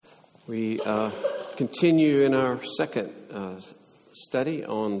We continue in our second study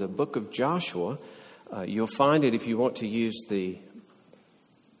on the book of Joshua. You'll find it if you want to use the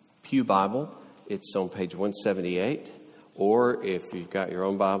Pew Bible. It's on page 178. Or if you've got your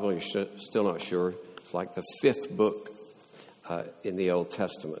own Bible, you're still not sure, it's like the fifth book in the Old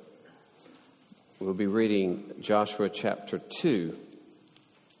Testament. We'll be reading Joshua chapter 2.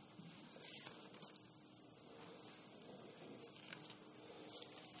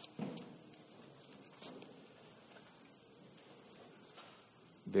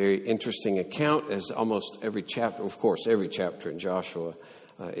 Very interesting account, as almost every chapter, of course, every chapter in Joshua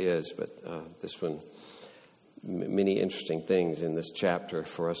is, but this one, many interesting things in this chapter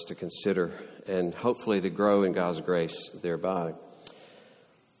for us to consider and hopefully to grow in God's grace thereby.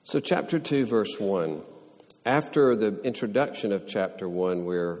 So chapter 2, verse 1. After the introduction of chapter 1,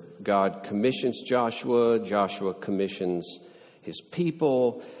 where God commissions Joshua, Joshua commissions his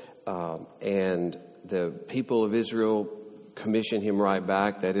people, and the people of Israel commission him right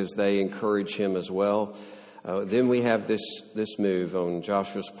back. That is, they encourage him as well. Then we have this move on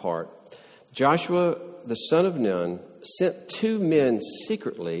Joshua's part. Joshua, the son of Nun, sent 2 men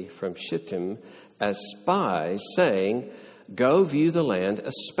secretly from Shittim as spies, saying, "Go view the land,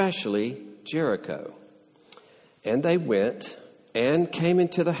 especially Jericho." And they went and came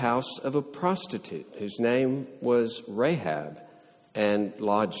into the house of a prostitute whose name was Rahab, and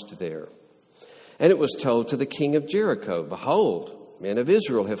lodged there. And it was told to the king of Jericho, "Behold, men of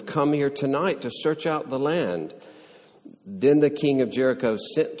Israel have come here tonight to search out the land." Then the king of Jericho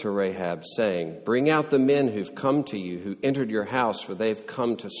sent to Rahab, saying, "Bring out the men who've come to you, who entered your house, for they've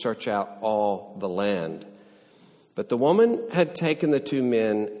come to search out all the land." But the woman had taken the 2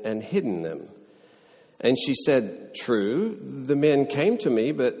 men and hidden them. And she said, "True, the men came to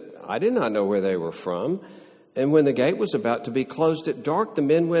me, but I did not know where they were from. And when the gate was about to be closed at dark, the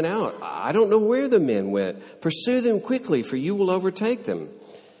men went out. I don't know where the men went. Pursue them quickly, for you will overtake them."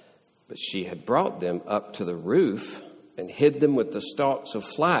 But she had brought them up to the roof and hid them with the stalks of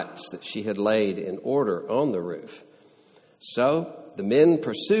flax that she had laid in order on the roof. So the men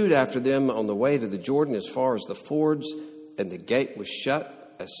pursued after them on the way to the Jordan as far as the fords, and the gate was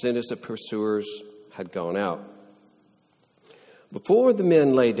shut as soon as the pursuers had gone out. Before the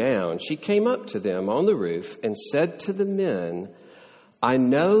men lay down, she came up to them on the roof and said to the men, "I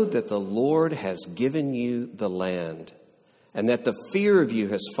know that the Lord has given you the land, and that the fear of you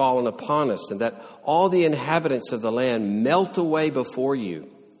has fallen upon us, and that all the inhabitants of the land melt away before you.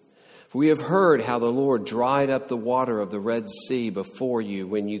 For we have heard how the Lord dried up the water of the Red Sea before you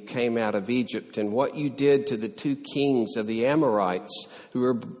when you came out of Egypt, and what you did to the 2 kings of the Amorites who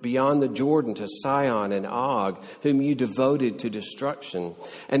were beyond the Jordan, to Sihon and Og, whom you devoted to destruction.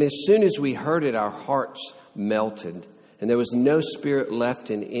 And as soon as we heard it, our hearts melted, and there was no spirit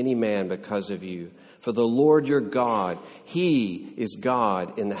left in any man because of you. For the Lord your God, He is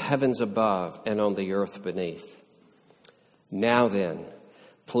God in the heavens above and on the earth beneath. Now then,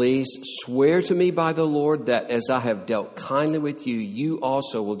 please swear to me by the Lord that as I have dealt kindly with you, you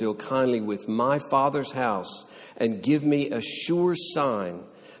also will deal kindly with my father's house, and give me a sure sign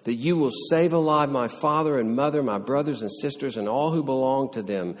that you will save alive my father and mother, my brothers and sisters, and all who belong to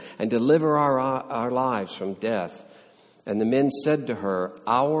them, and deliver our lives from death." And the men said to her,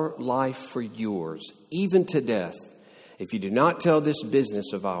 "Our life for yours, even to death. If you do not tell this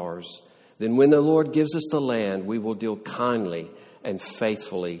business of ours, then when the Lord gives us the land, we will deal kindly and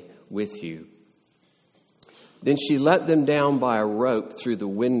faithfully with you." Then she let them down by a rope through the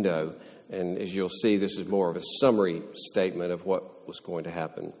window. And as you'll see, this is more of a summary statement of what was going to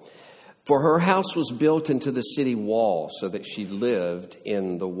happen. For her house was built into the city wall, so that she lived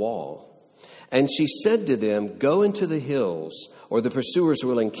in the wall. And she said to them, "Go into the hills, or the pursuers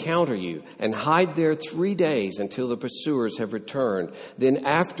will encounter you, and hide there 3 days until the pursuers have returned. Then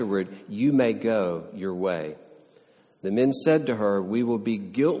afterward you may go your way." The men said to her, "We will be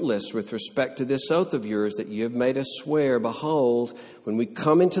guiltless with respect to this oath of yours that you have made us swear. Behold, when we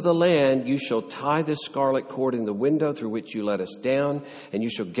come into the land, you shall tie this scarlet cord in the window through which you let us down, and you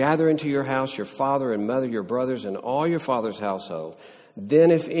shall gather into your house your father and mother, your brothers, and all your father's household.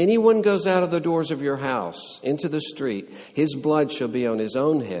 Then if anyone goes out of the doors of your house into the street, his blood shall be on his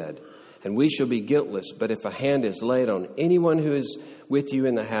own head, and we shall be guiltless. But if a hand is laid on anyone who is with you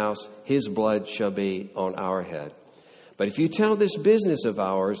in the house, his blood shall be on our head. But if you tell this business of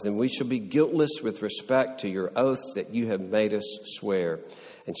ours, then we shall be guiltless with respect to your oath that you have made us swear."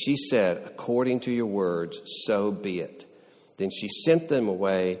 And she said, "According to your words, so be it." Then she sent them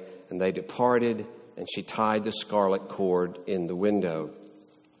away, and they departed, and she tied the scarlet cord in the window.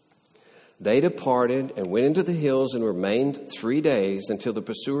 They departed and went into the hills and remained 3 days until the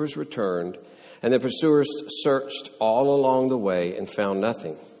pursuers returned. And the pursuers searched all along the way and found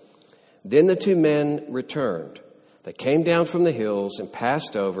nothing. Then the 2 men returned. They came down from the hills and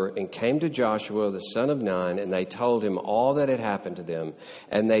passed over and came to Joshua, the son of Nun, and they told him all that had happened to them.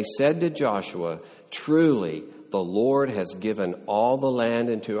 And they said to Joshua, "Truly, the Lord has given all the land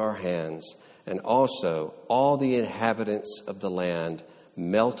into our hands, and also all the inhabitants of the land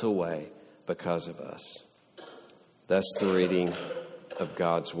melt away because of us." Thus the reading of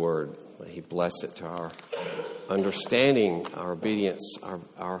God's word. May He bless it to our understanding, our obedience,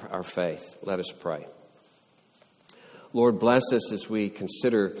 our faith. Let us pray. Lord, bless us as we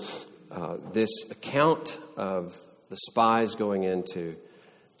consider this account of the spies going into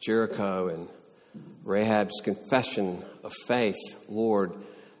Jericho and Rahab's confession of faith. Lord,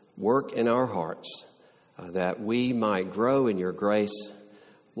 work in our hearts that we might grow in your grace.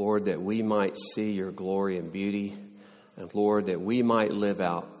 Lord, that we might see your glory and beauty. And Lord, that we might live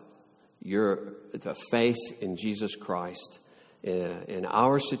out the faith in Jesus Christ in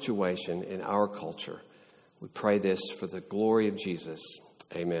our situation, in our culture. We pray this for the glory of Jesus.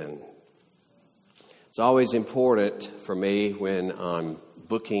 Amen. It's always important for me when I'm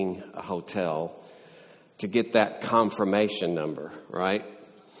booking a hotel to get that confirmation number, right?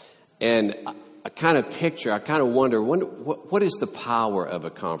 And I kind of wonder, what is the power of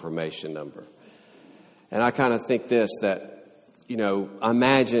a confirmation number? And I kind of think that,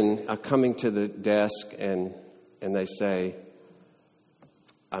 imagine coming to the desk and they say,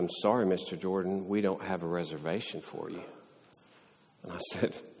 "I'm sorry, Mr. Jordan, we don't have a reservation for you." And I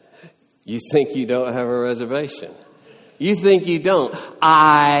said, "You think you don't have a reservation? You think you don't?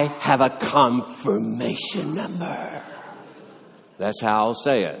 I have a confirmation number." That's how I'll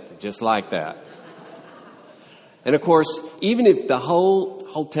say it, just like that. And of course, even if the whole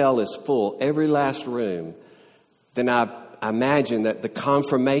hotel is full, every last room, then I imagine that the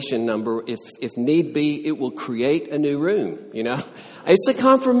confirmation number, if need be, it will create a new room, It's a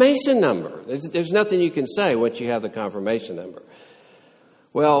confirmation number. There's nothing you can say once you have the confirmation number.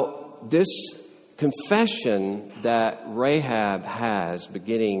 Well, this confession that Rahab has,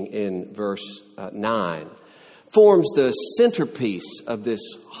 beginning in verse 9, forms the centerpiece of this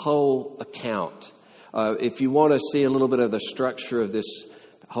whole account. If you want to see a little bit of the structure of this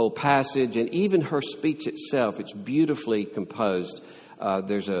whole passage and even her speech itself, it's beautifully composed.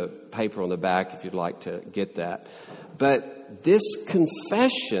 There's a paper on the back if you'd like to get that. But this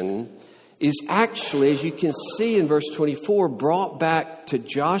confession is actually, as you can see in verse 24, brought back to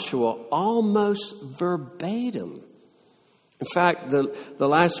Joshua almost verbatim. In fact, the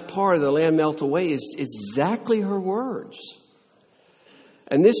last part of the land melt away is exactly her words.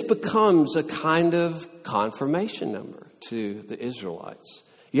 And this becomes a kind of confirmation number to the Israelites.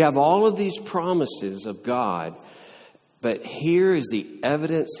 You have all of these promises of God, but here is the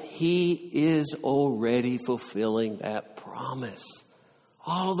evidence He is already fulfilling that promise.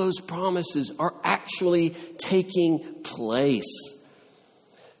 All of those promises are actually taking place.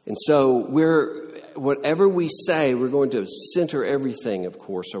 And so whatever we say, we're going to center everything, of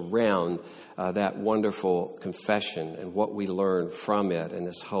course, around that wonderful confession and what we learn from it and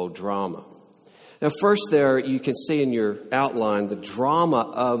this whole drama. Now, first there, you can see in your outline the drama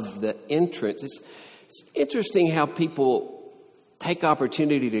of the entrance. It's interesting how people take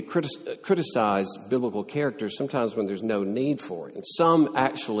opportunity to criticize biblical characters sometimes when there's no need for it. And some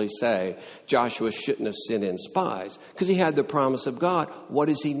actually say Joshua shouldn't have sent in spies because he had the promise of God. What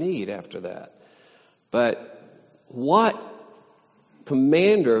does he need after that? But what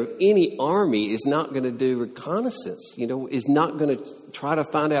commander of any army is not going to do reconnaissance, is not going to try to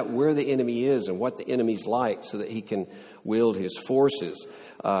find out where the enemy is and what the enemy's like so that he can wield his forces.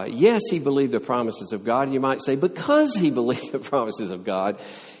 Yes, he believed the promises of God. And you might say, because he believed the promises of God,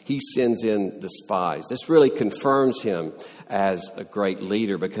 he sends in the spies. This really confirms him as a great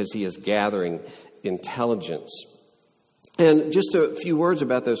leader because he is gathering intelligence. And just a few words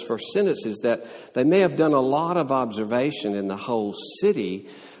about those first sentences, that they may have done a lot of observation in the whole city,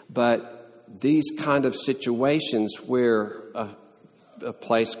 but these kind of situations where a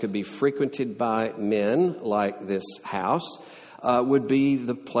place could be frequented by men, like this house, would be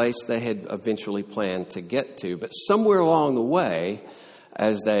the place they had eventually planned to get to. But somewhere along the way,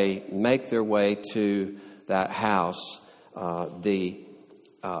 as they make their way to that house, the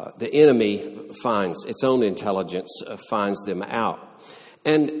enemy finds its own intelligence, finds them out.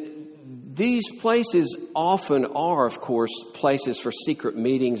 And these places often are, of course, places for secret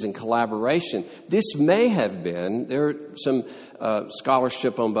meetings and collaboration. This may have been, there are some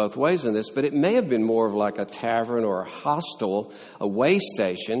scholarship on both ways in this, but it may have been more of like a tavern or a hostel, a way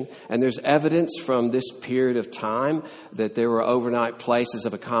station. And there's evidence from this period of time that there were overnight places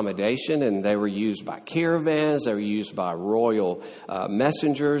of accommodation, and they were used by caravans, they were used by royal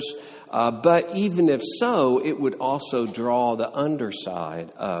messengers. But even if so, it would also draw the underside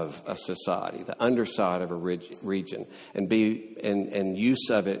of a society, the underside of a region, and use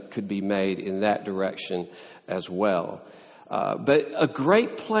of it could be made in that direction as well. But a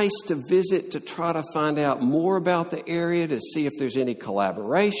great place to visit to try to find out more about the area, to see if there's any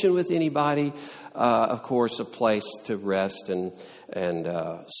collaboration with anybody. Of course, a place to rest. And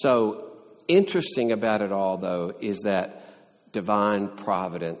so interesting about it all, though, is that divine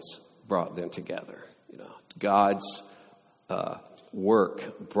providence brought them together. God's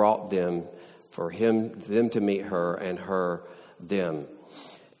work brought them for them to meet her, and her them.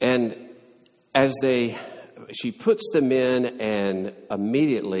 And as she puts them in, and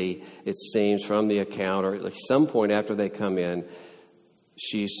immediately it seems from the account, or at least some point after they come in,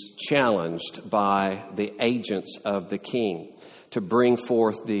 she's challenged by the agents of the king to bring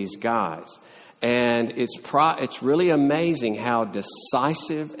forth these guys. And it's really amazing how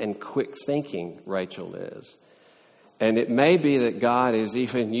decisive and quick thinking Rachel is. And it may be that God is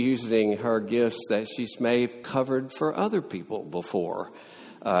even using her gifts that she's may have covered for other people before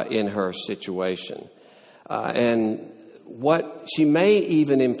in her situation. And what she may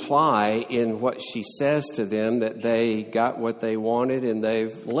even imply in what she says to them, that they got what they wanted and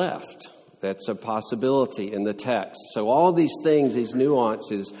they've left. That's a possibility in the text. So all these things, these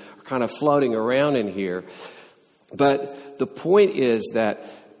nuances, are kind of floating around in here. But the point is that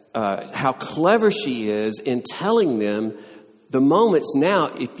how clever she is in telling them the moments now,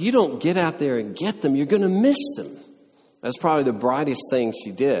 if you don't get out there and get them, you're going to miss them. That's probably the brightest thing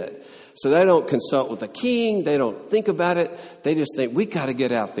she did. So they don't consult with the king. They don't think about it. They just think, we got to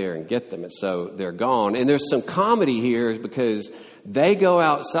get out there and get them. And so they're gone. And there's some comedy here because they go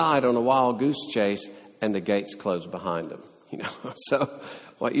outside on a wild goose chase and the gates close behind them. So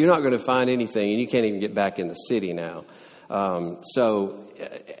you're not going to find anything, and you can't even get back in the city now. And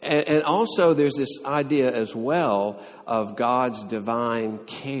also there's this idea as well of God's divine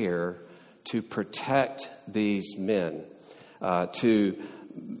care to protect these men, to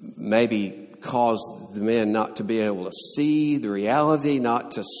maybe cause the men not to be able to see the reality,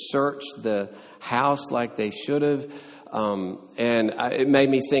 not to search the house like they should have. It made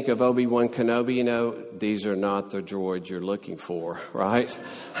me think of Obi-Wan Kenobi. These are not the droids you're looking for, right?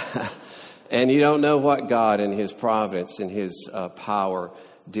 And you don't know what God in His providence and His power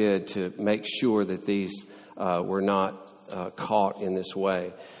did to make sure that these were not caught in this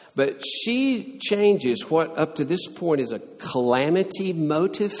way. But she changes what up to this point is a calamity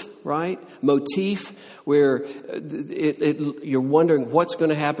motif, right? Motif, where you're wondering what's going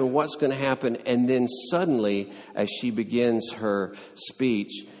to happen. And then suddenly, as she begins her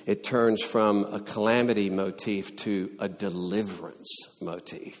speech, it turns from a calamity motif to a deliverance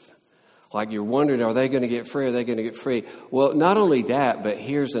motif. Like you're wondering, are they going to get free? Are they going to get free? Well, not only that, but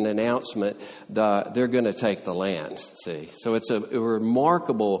here's an announcement. They're going to take the land, see? So it's a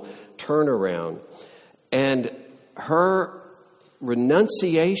remarkable turnaround. And her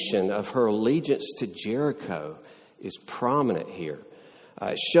renunciation of her allegiance to Jericho is prominent here.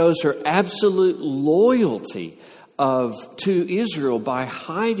 It shows her absolute loyalty to Israel by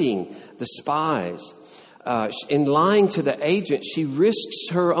hiding the spies. In lying to the agent, she risks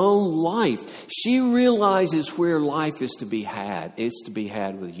her own life. She realizes where life is to be had. It's to be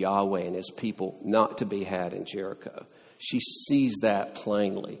had with Yahweh and His people, not to be had in Jericho. She sees that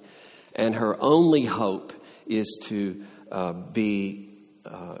plainly. And her only hope is to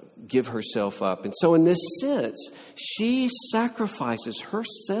give herself up. And so in this sense, she sacrifices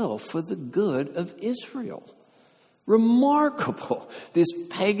herself for the good of Israel. Remarkable. This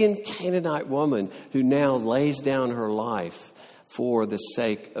pagan Canaanite woman who now lays down her life for the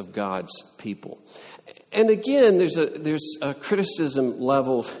sake of God's people. And again, there's a criticism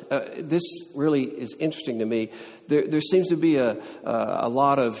level. This really is interesting to me. There seems to be a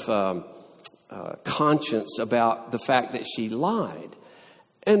lot of conscience about the fact that she lied.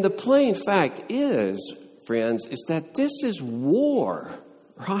 And the plain fact is, friends, is that this is war,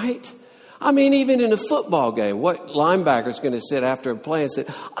 right? I mean, even in a football game, what linebacker is going to sit after a play and say,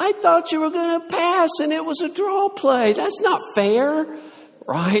 I thought you were going to pass and it was a draw play. That's not fair,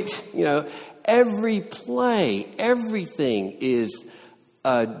 right? Every play, everything is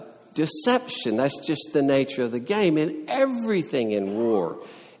a deception. That's just the nature of the game. And everything in war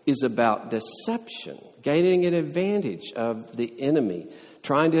is about deception, gaining an advantage of the enemy,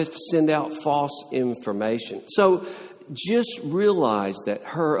 trying to send out false information. So just realize that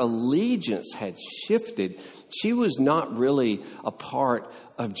her allegiance had shifted. She was not really a part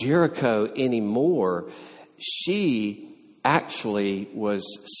of Jericho anymore. She actually was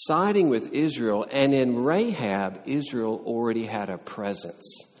siding with Israel, and in Rahab, Israel already had a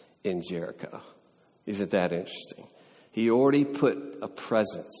presence in Jericho. Isn't that interesting? He already put a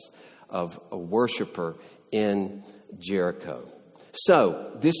presence of a worshiper in Jericho.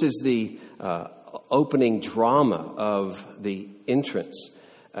 So this is the opening drama of the entrance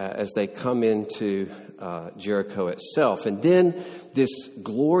as they come into Jericho itself. And then this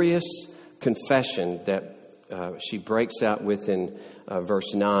glorious confession that she breaks out with in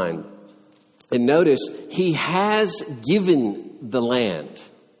verse 9. And notice, he has given the land.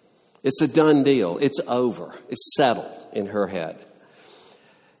 It's a done deal. It's over. It's settled in her head.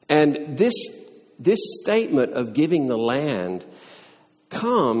 And this statement of giving the land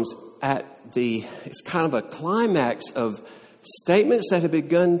comes at it's kind of a climax of statements that have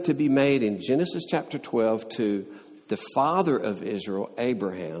begun to be made in Genesis chapter 12 to the father of Israel,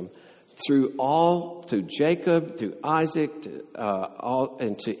 Abraham, through Jacob, through Isaac,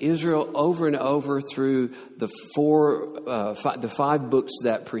 and to Israel over and over through the five books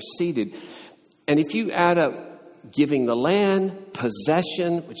that preceded. And if you add up giving the land,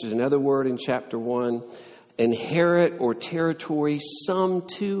 possession, which is another word in chapter 1, inherit or territory, some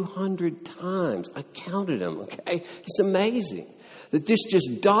 200 times. I counted them, okay? It's amazing that this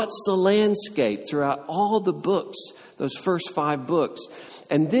just dots the landscape throughout all the books, those first 5 books.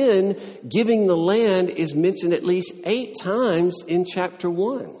 And then giving the land is mentioned at least 8 times in chapter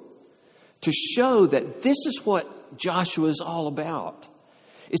 1 to show that this is what Joshua is all about.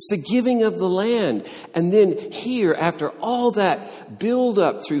 It's the giving of the land. And then here, after all that build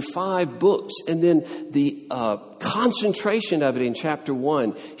up through 5 books, and then the concentration of it in chapter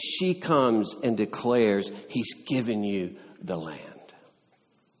 1, she comes and declares, he's given you the land.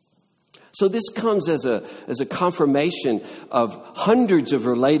 So this comes as a confirmation of hundreds of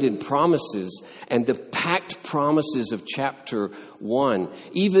related promises and the packed promises of chapter 1.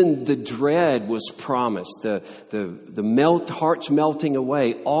 Even the dread was promised, the hearts melting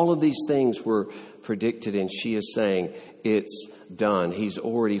away. All of these things were predicted, and she is saying it's done. He's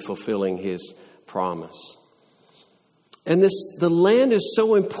already fulfilling his promise. And the land is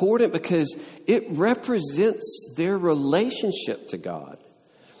so important because it represents their relationship to God.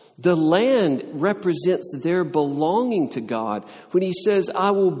 The land represents their belonging to God. When he says, I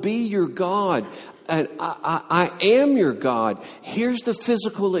will be your God, and I am your God, here's the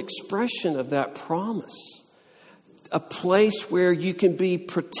physical expression of that promise. A place where you can be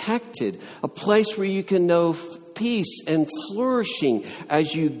protected, a place where you can know peace and flourishing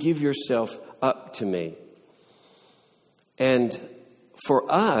as you give yourself up to me. And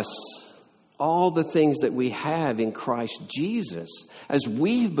for us, all the things that we have in Christ Jesus, as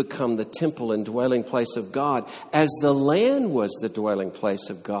we've become the temple and dwelling place of God, as the land was the dwelling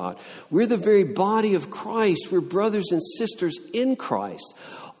place of God. We're the very body of Christ. We're brothers and sisters in Christ.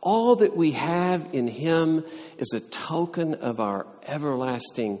 All that we have in him is a token of our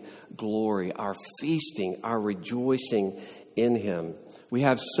everlasting glory, our feasting, our rejoicing in him. We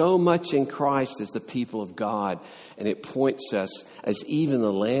have so much in Christ as the people of God, and it points us, as even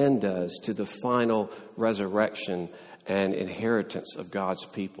the land does, to the final resurrection and inheritance of God's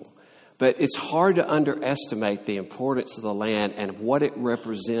people. But it's hard to underestimate the importance of the land and what it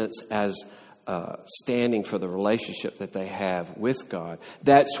represents as standing for the relationship that they have with God.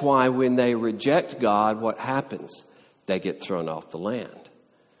 That's why when they reject God, what happens? They get thrown off the land.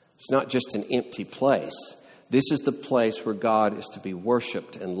 It's not just an empty place. This is the place where God is to be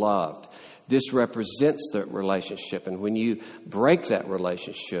worshiped and loved. This represents the relationship. And when you break that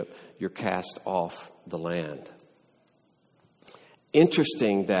relationship, you're cast off the land.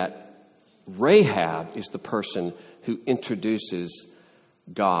 Interesting that Rahab is the person who introduces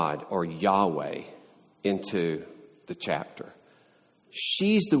God or Yahweh into the chapter.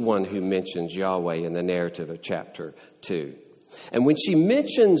 She's the one who mentions Yahweh in the narrative of chapter 2. And when she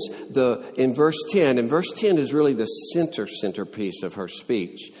mentions in verse 10, and verse 10 is really the centerpiece of her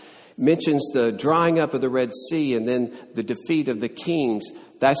speech, mentions the drying up of the Red Sea and then the defeat of the kings.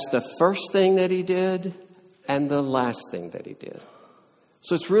 That's the first thing that he did and the last thing that he did.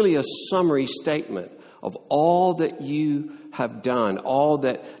 So it's really a summary statement of all that you have done, all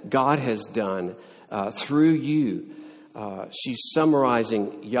that God has done through you. She's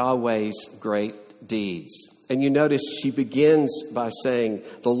summarizing Yahweh's great deeds. And you notice she begins by saying,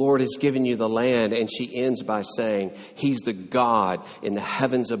 the Lord has given you the land. And she ends by saying, He's the God in the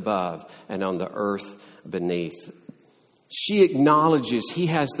heavens above and on the earth beneath. She acknowledges He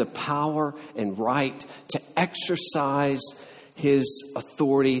has the power and right to exercise His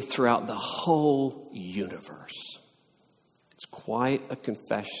authority throughout the whole universe. It's quite a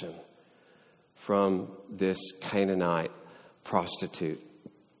confession from this Canaanite prostitute.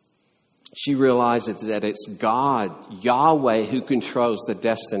 She realizes that it's God, Yahweh, who controls the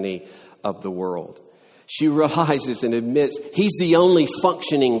destiny of the world. She realizes and admits He's the only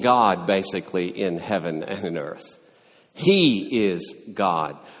functioning God, basically, in heaven and in earth. He is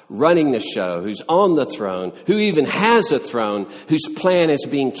God, running the show, who's on the throne, who even has a throne, whose plan is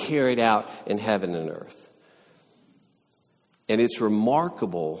being carried out in heaven and earth. And it's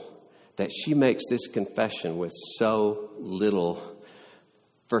remarkable that she makes this confession with so little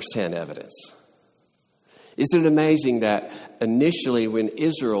firsthand evidence. Isn't it amazing that initially when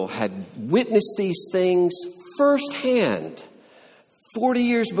Israel had witnessed these things firsthand, 40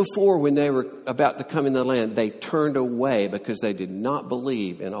 years before when they were about to come in the land, they turned away because they did not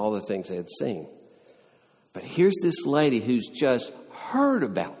believe in all the things they had seen. But here's this lady who's just heard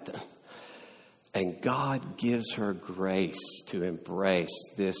about them. And God gives her grace to embrace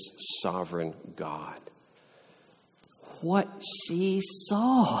this sovereign God. What she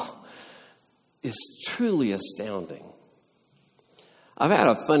saw is truly astounding. I've had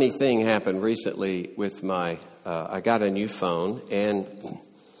a funny thing happen recently with I got a new phone, and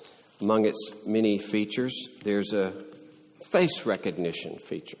among its many features, there's a face recognition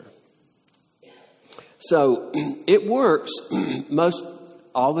feature. So it works most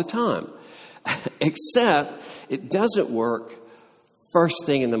all the time, except it doesn't work first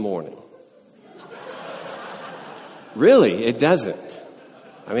thing in the morning. Really, it doesn't.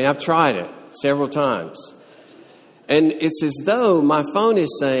 I mean, I've tried it several times. And it's as though my phone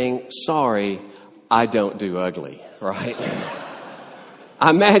is saying, sorry, I don't do ugly, right?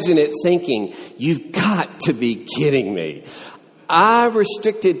 I imagine it thinking, you've got to be kidding me. I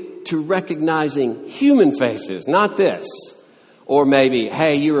restricted to recognizing human faces, not this. Or maybe,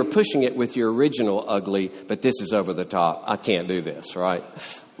 hey, you were pushing it with your original ugly, but this is over the top. I can't do this, right?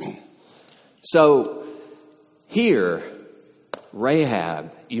 So here,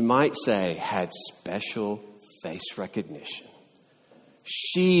 Rahab, you might say, had special face recognition.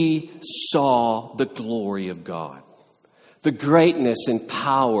 She saw the glory of God, the greatness and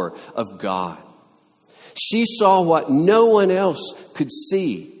power of God. She saw what no one else could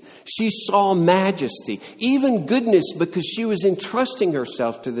see. She saw majesty, even goodness, because she was entrusting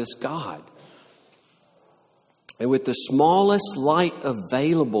herself to this God. And with the smallest light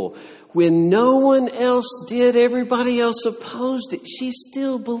available, when no one else did, everybody else opposed it, she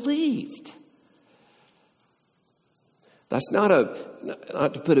still believed. That's not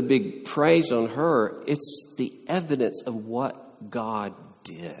to put a big praise on her. It's the evidence of what God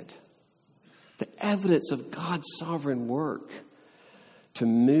did. The evidence of God's sovereign work to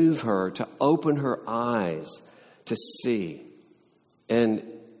move her, to open her eyes, to see. And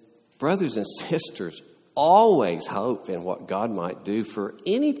brothers and sisters, always hope in what God might do for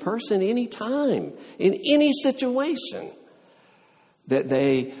any person, any time, in any situation, that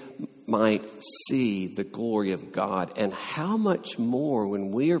they might see the glory of God. And how much more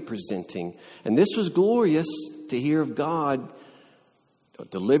when we are presenting, and this was glorious to hear of God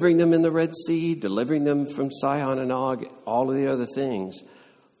delivering them in the Red Sea, delivering them from Sihon and Og, all of the other things,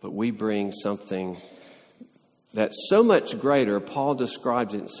 but we bring something that's so much greater. Paul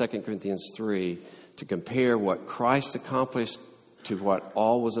describes it in 2 Corinthians 3 to compare what Christ accomplished to what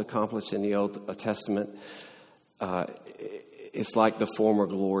all was accomplished in the Old Testament. It's like the former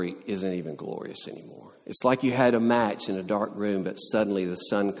glory isn't even glorious anymore. It's like you had a match in a dark room, but suddenly the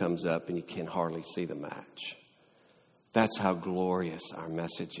sun comes up and you can hardly see the match. That's how glorious our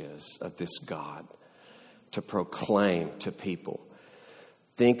message is of this God to proclaim to people.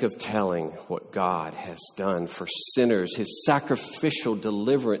 Think of telling what God has done for sinners, His sacrificial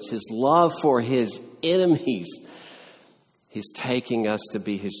deliverance, His love for His enemies. He's taking us to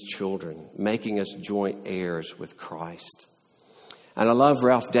be His children, making us joint heirs with Christ. And I love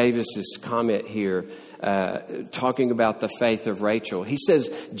Ralph Davis's comment here, talking about the faith of Rachel. He says,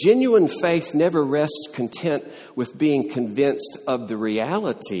 genuine faith never rests content with being convinced of the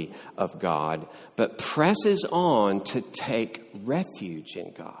reality of God, but presses on to take refuge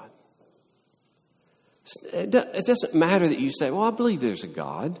in God. It doesn't matter that you say, well, I believe there's a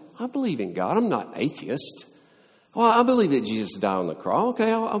God. I believe in God. I'm not atheist. Well, I believe that Jesus died on the cross.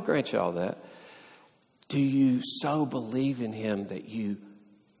 Okay, I'll grant you all that. Do you so believe in Him that you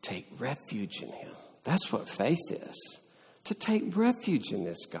take refuge in Him? That's what faith is. To take refuge in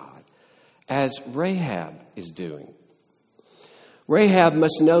this God, as Rahab is doing. Rahab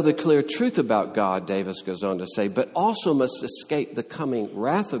must know the clear truth about God, Davis goes on to say, but also must escape the coming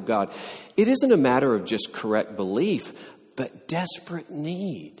wrath of God. It isn't a matter of just correct belief, but desperate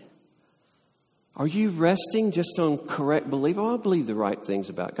need. Are you resting just on correct belief? Oh, I believe the right things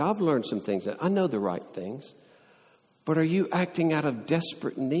about God. I've learned some things. I know the right things. But are you acting out of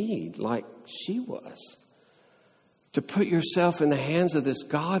desperate need like she was? To put yourself in the hands of this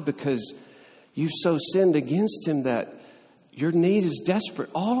God because you've so sinned against him that your need is desperate.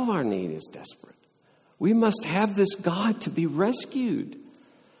 All of our need is desperate. We must have this God to be rescued.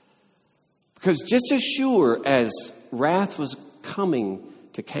 Because just as sure as wrath was coming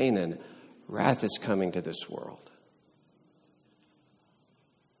to Canaan, wrath is coming to this world.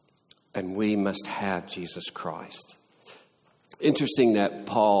 And we must have Jesus Christ. Interesting that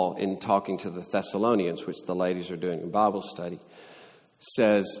Paul, in talking to the Thessalonians, which the ladies are doing in Bible study,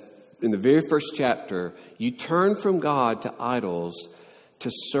 says in the very first chapter, you turn from God to idols to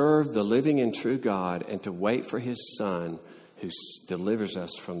serve the living and true God and to wait for his Son who delivers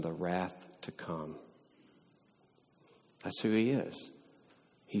us from the wrath to come. That's who he is.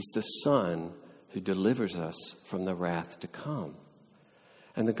 He's the Son who delivers us from the wrath to come.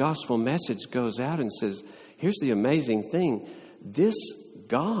 And the gospel message goes out and says, here's the amazing thing. This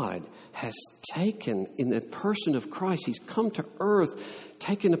God has taken, in the person of Christ, he's come to earth,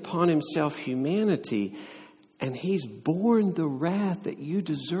 taken upon himself humanity, and he's borne the wrath that you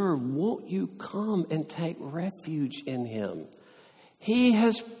deserve. Won't you come and take refuge in him?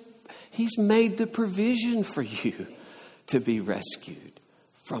 He's made the provision for you to be rescued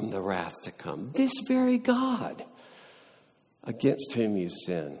from the wrath to come. This very God against whom you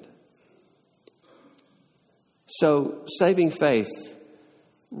sinned. So saving faith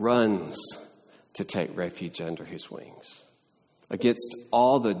runs to take refuge under his wings. Against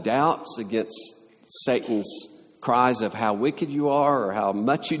all the doubts, against Satan's cries of how wicked you are or how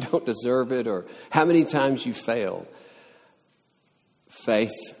much you don't deserve it or how many times you failed.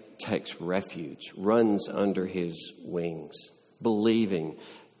 Faith takes refuge, runs under his wings, believing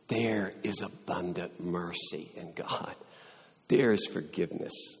there is abundant mercy in God. There is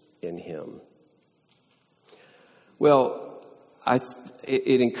forgiveness in him. Well,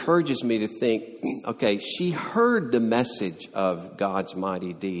 it encourages me to think, okay, she heard the message of God's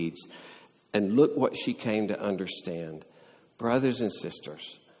mighty deeds, and look what she came to understand. Brothers and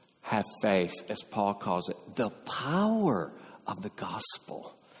sisters, have faith, as Paul calls it, the power of the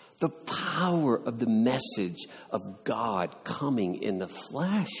gospel, the power of the message of God coming in the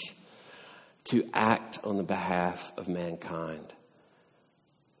flesh to act on the behalf of mankind.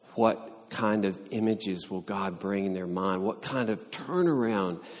 What kind of images will God bring in their mind? What kind of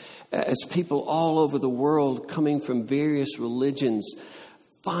turnaround as people all over the world coming from various religions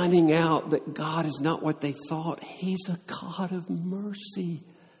finding out that God is not what they thought. He's a God of mercy.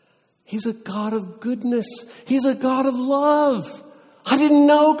 He's a God of goodness. He's a God of love. I didn't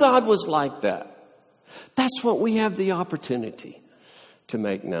know God was like that. That's what we have the opportunity to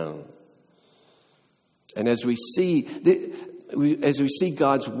make known. And as we see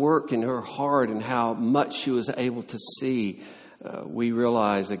God's work in her heart and how much she was able to see, we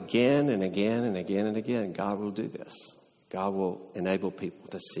realize again and again and again and again, God will do this. God will enable people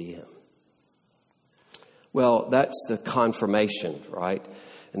to see him. Well, that's the confirmation, right,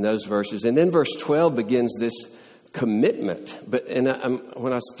 in those verses. And then verse 12 begins this commitment.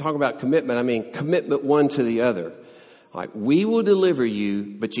 When I talk about commitment, I mean commitment one to the other. Like, we will deliver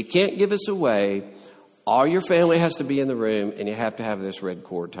you, but you can't give us away. All your family has to be in the room, and you have to have this red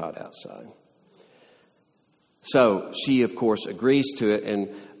cord tied outside. So she, of course, agrees to it. And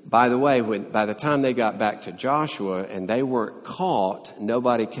by the way, by the time they got back to Joshua and they weren't caught,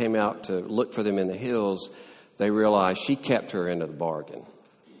 nobody came out to look for them in the hills, they realized she kept her end of the bargain.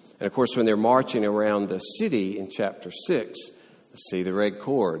 And of course, when they're marching around the city in chapter 6, see the red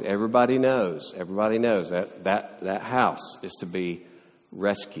cord. Everybody knows that house is to be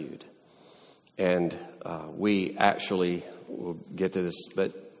rescued. And we actually, we'll get to this,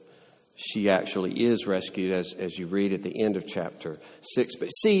 but she actually is rescued as you read at the end of chapter 6. But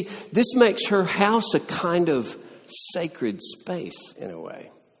see, this makes her house a kind of sacred space in a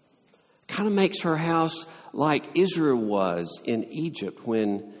way. Kind of makes her house like Israel was in Egypt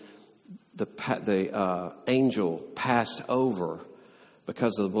when the angel passed over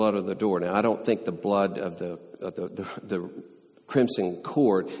because of the blood of the door. Now, I don't think the blood of the crimson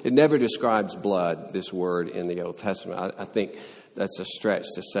cord, it never describes blood, this word in the Old Testament. I think that's a stretch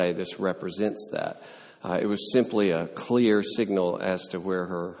to say this represents that. It was simply a clear signal as to where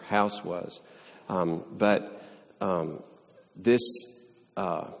her house was. This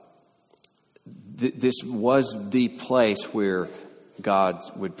was the place where God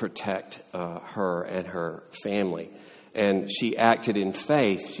would protect her and her family. And she acted in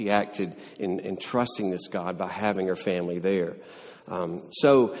faith. She acted in trusting this God by having her family there.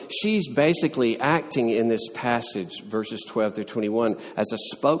 So she's basically acting in this passage, verses 12 through 21, as a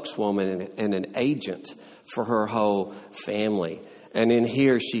spokeswoman and an agent for her whole family. And in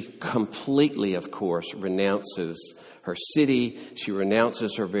here, she completely, of course, renounces her city. She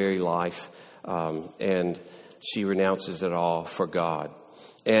renounces her very life. And she renounces it all for God.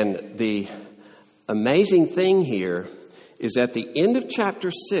 And the amazing thing here is at the end of chapter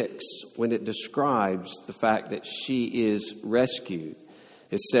 6, when it describes the fact that she is rescued,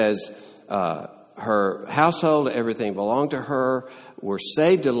 it says her household, everything belonged to her, were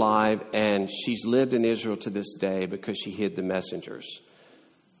saved alive, and she's lived in Israel to this day because she hid the messengers.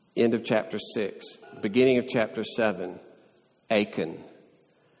 End of chapter 6. Beginning of chapter 7, Achan.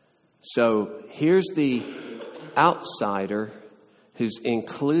 So here's the outsider who's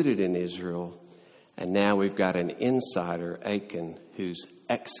included in Israel, and now we've got an insider, Achan, who's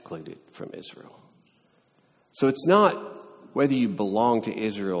excluded from Israel. So it's not whether you belong to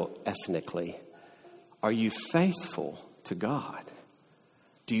Israel ethnically. Are you faithful to God?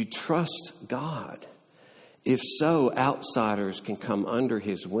 Do you trust God? If so, outsiders can come under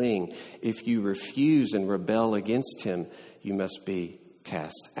his wing. If you refuse and rebel against him, you must be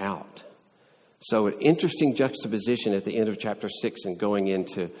cast out. So an interesting juxtaposition at the end of chapter 6 and going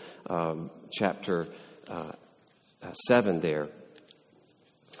into chapter 7 there.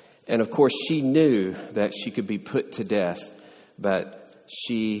 And of course, she knew that she could be put to death, but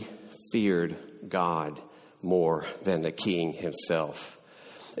she feared God more than the king himself.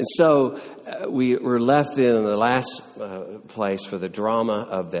 And so we were left then in the last place for the drama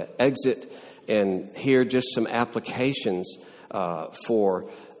of the exit. And here just some applications for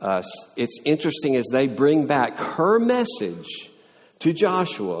us. It's interesting as they bring back her message to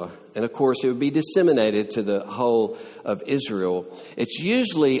Joshua, and of course it would be disseminated to the whole of Israel. It's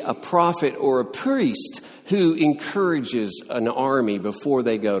usually a prophet or a priest who encourages an army before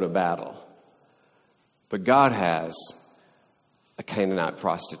they go to battle. But God has a Canaanite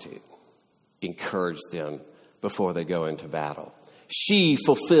prostitute encourage them before they go into battle. She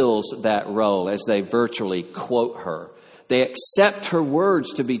fulfills that role as they virtually quote her. They accept her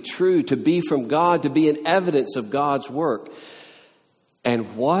words to be true, to be from God, to be an evidence of God's work.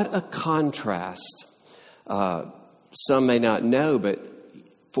 And what a contrast. Some may not know, but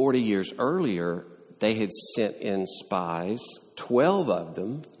 40 years earlier, they had sent in spies, 12 of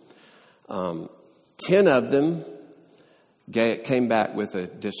them. 10 of them came back with a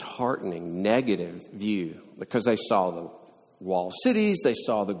disheartening, negative view because they saw the walled cities, they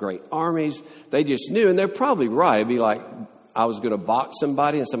saw the great armies. They just knew, and they're probably right. It'd be like I was going to box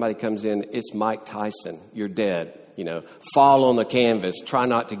somebody and somebody comes in, it's Mike Tyson, you're dead. Fall on the canvas, try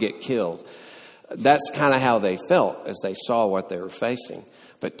not to get killed. That's kind of how they felt as they saw what they were facing.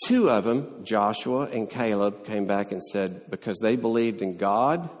 But 2 of them, Joshua and Caleb, came back and said, because they believed in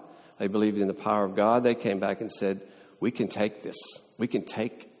God, they believed in the power of God, they came back and said, we can take this. We can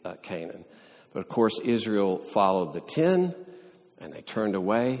take Canaan. But of course, Israel followed the 10, and they turned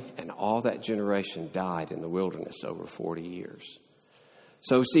away, and all that generation died in the wilderness over 40 years.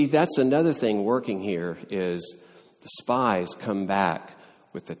 So see, that's another thing working here is the spies come back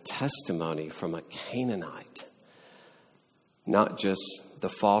with the testimony from a Canaanite, not just the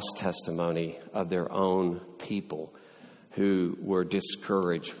false testimony of their own people who were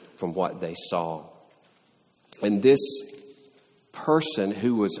discouraged from what they saw. And this person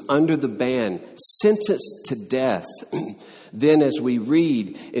who was under the ban, sentenced to death, then as we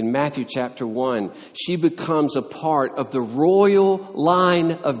read in Matthew chapter 1, she becomes a part of the royal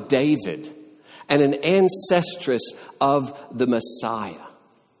line of David and an ancestress of the Messiah.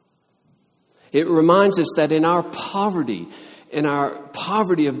 It reminds us that in our poverty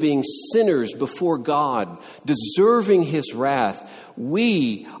of being sinners before God, deserving his wrath,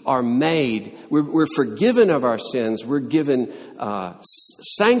 we are made, we're forgiven of our sins, we're given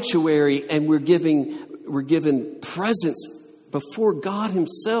sanctuary, and we're given presence before God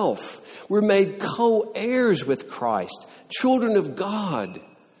himself. We're made co-heirs with Christ, children of God,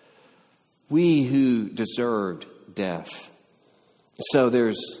 we who deserved death. So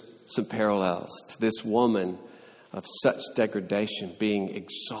there's some parallels to this woman of such degradation being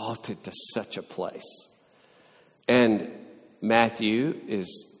exalted to such a place. And Matthew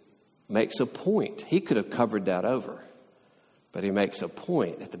makes a point. He could have covered that over, but he makes a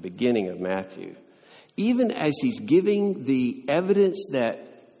point at the beginning of Matthew. Even as he's giving the evidence that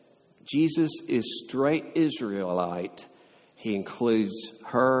Jesus is straight Israelite. He includes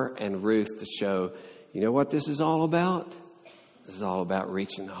her and Ruth to show, you know what this is all about? This is all about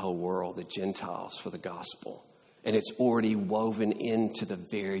reaching the whole world, the Gentiles, for the gospel. And it's already woven into the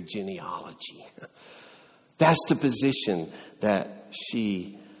very genealogy. That's the position that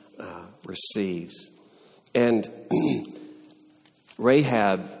she receives. And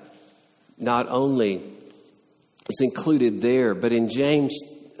Rahab not only is included there, but in James,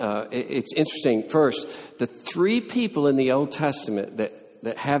 it's interesting. First, the three people in the Old Testament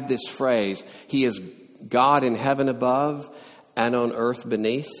that have this phrase, He is God in heaven above and on earth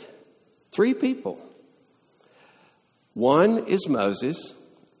beneath. Three people. One is Moses,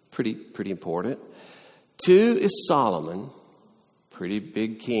 pretty important. Two is Solomon, pretty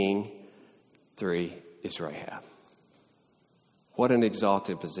big king. Three is Rahab. What an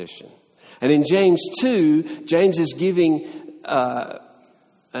exalted position. And in James 2, James is giving,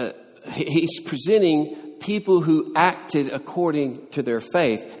 he's presenting people who acted according to their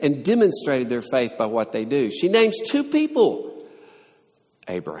faith and demonstrated their faith by what they do. She names two people,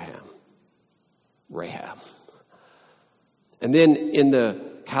 Abraham, Rahab. And then in the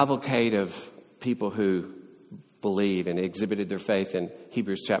cavalcade of people who believe and exhibited their faith in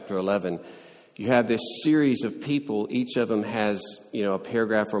Hebrews chapter 11, you have this series of people. Each of them has, a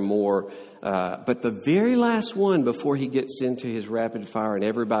paragraph or more. But the very last one before he gets into his rapid fire and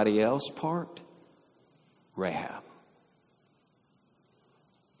everybody else part, Rahab.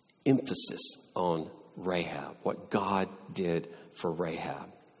 Emphasis on Rahab, what God did for Rahab.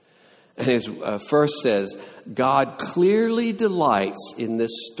 And his first says, God clearly delights in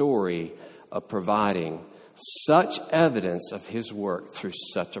this story of providing such evidence of his work through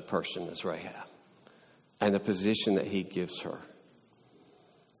such a person as Rahab and the position that he gives her.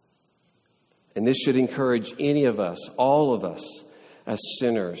 And this should encourage any of us, all of us as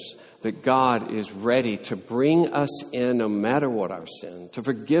sinners, that God is ready to bring us in no matter what our sin, to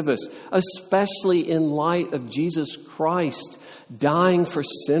forgive us, especially in light of Jesus Christ dying for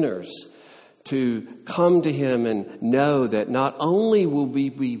sinners, to come to him and know that not only will we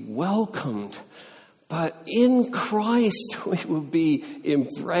be welcomed, but in Christ we will be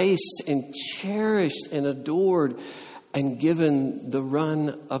embraced and cherished and adored and given the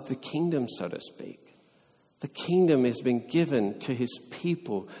run of the kingdom, so to speak. The kingdom has been given to his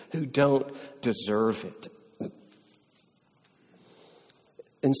people who don't deserve it.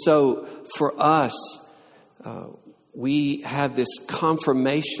 And so for us, we have this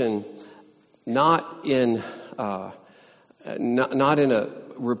confirmation not in a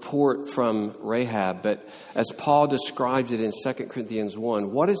report from Rahab, but as Paul describes it in 2 Corinthians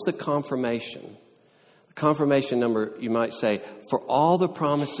 1. What is the confirmation? The confirmation number, you might say, for all the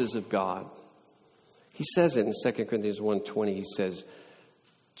promises of God. He says it in 2 Corinthians 1:20. He says,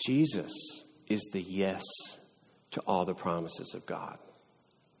 Jesus is the yes to all the promises of God.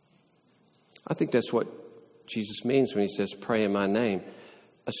 I think that's what Jesus means when he says, pray in my name.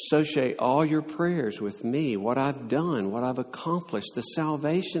 Associate all your prayers with me, what I've done, what I've accomplished, the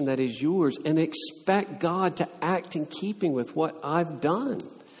salvation that is yours, and expect God to act in keeping with what I've done.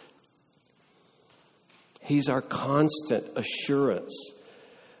 He's our constant assurance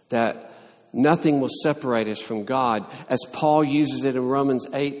that nothing will separate us from God. As Paul uses it in Romans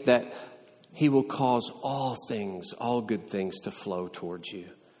 8, that he will cause all things, all good things to flow towards you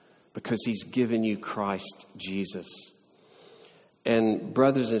because he's given you Christ Jesus. And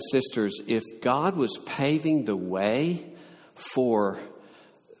brothers and sisters, if God was paving the way for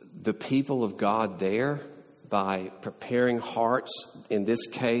the people of God there by preparing hearts, in this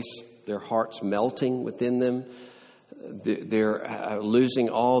case, their hearts melting within them, they're losing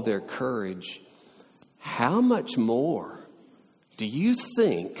all their courage, how much more do you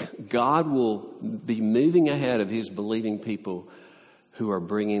think God will be moving ahead of his believing people who are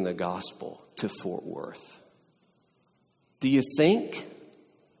bringing the gospel to Fort Worth? Do you think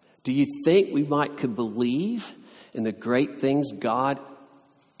we could believe in the great things God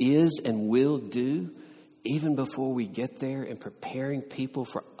is and will do even before we get there in preparing people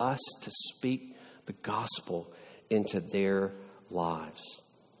for us to speak the gospel into their lives?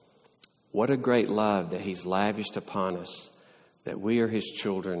 What a great love that he's lavished upon us, that we are his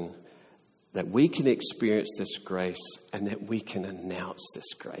children, that we can experience this grace and that we can announce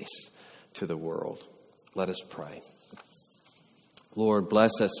this grace to the world. Let us pray. Lord,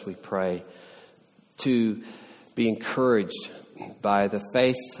 bless us, we pray, to be encouraged by the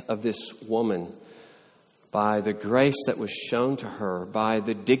faith of this woman, by the grace that was shown to her, by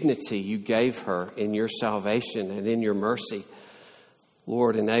the dignity you gave her in your salvation and in your mercy.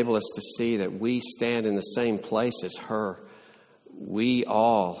 Lord, enable us to see that we stand in the same place as her. we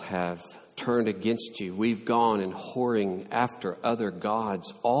all have turned against you. We've gone and whoring after other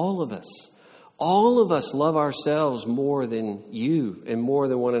gods. All of us love ourselves more than you and more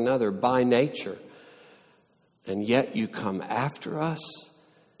than one another by nature. And yet you come after us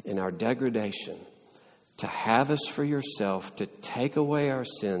in our degradation to have us for yourself, to take away our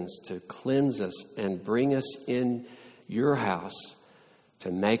sins, to cleanse us and bring us in your house,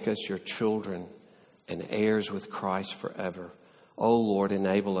 to make us your children and heirs with Christ forever. Oh Lord,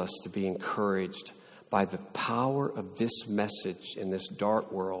 enable us to be encouraged by the power of this message in this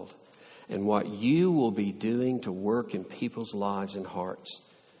dark world and what you will be doing to work in people's lives and hearts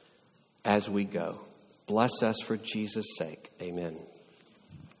as we go. Bless us for Jesus' sake. Amen.